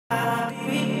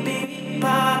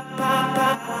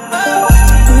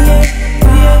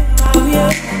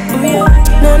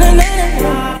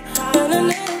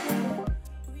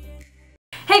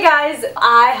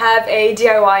I have a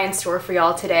DIY in store for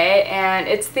y'all today, and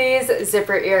it's these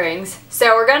zipper earrings.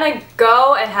 So we're gonna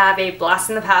go and have a blast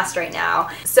in the past right now.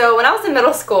 So when I was in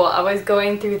middle school, I was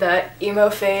going through the emo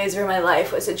phase where my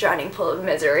life was a drowning pool of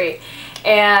misery.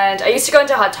 And I used to go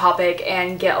into Hot Topic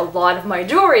and get a lot of my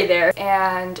jewelry there,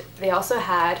 and they also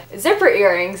had zipper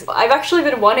earrings. I've actually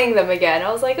been wanting them again.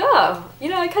 I was like, oh, you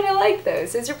know, I kind of like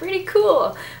those. Those are pretty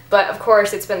cool. But of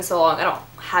course, it's been so long, I don't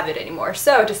have it anymore,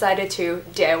 so decided to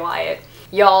DIY it.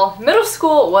 Y'all, middle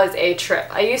school was a trip.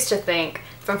 I used to think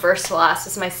from first to last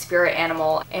was my spirit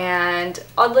animal, and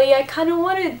oddly, I kind of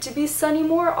wanted to be Sunny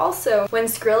Moore also, when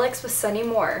Skrillex was Sunny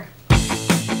Moore.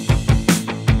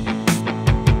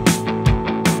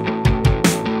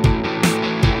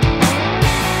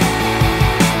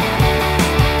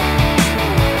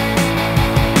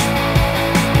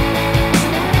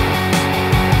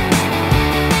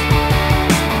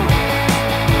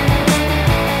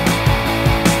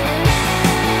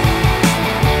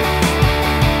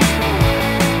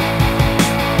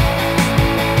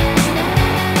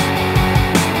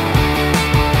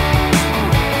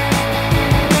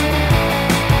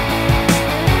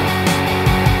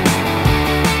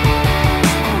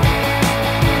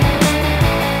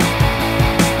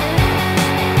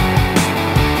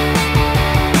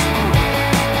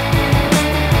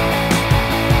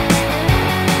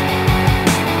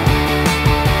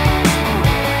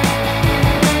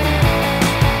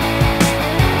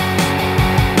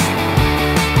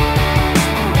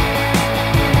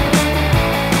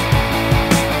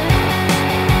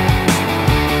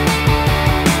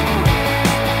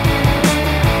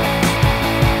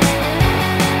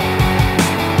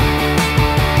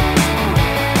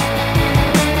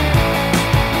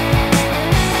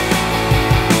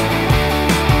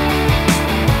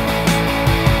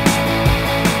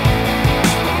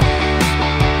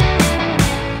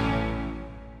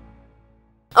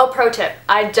 Oh, pro tip,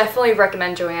 I definitely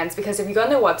recommend Joann's, because if you go on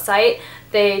their website,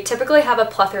 they typically have a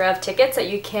plethora of tickets that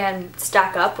you can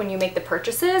stack up when you make the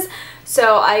purchases.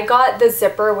 So I got the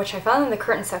zipper, which I found in the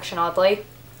curtain section oddly,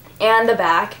 and the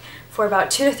back for about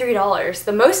 $2 to $3.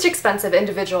 The most expensive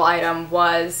individual item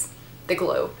was the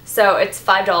glue. So it's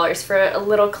 $5 for a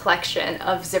little collection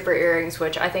of zipper earrings,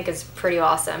 which I think is pretty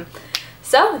awesome.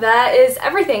 So that is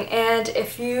everything, and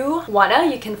if you wanna,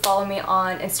 you can follow me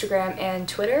on Instagram and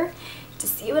Twitter to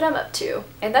see what I'm up to.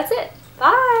 And that's it.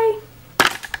 Bye!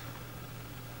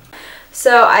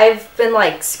 So I've been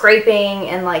like scraping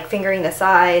and like fingering the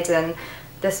sides, and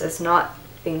this is not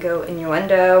bingo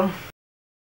innuendo.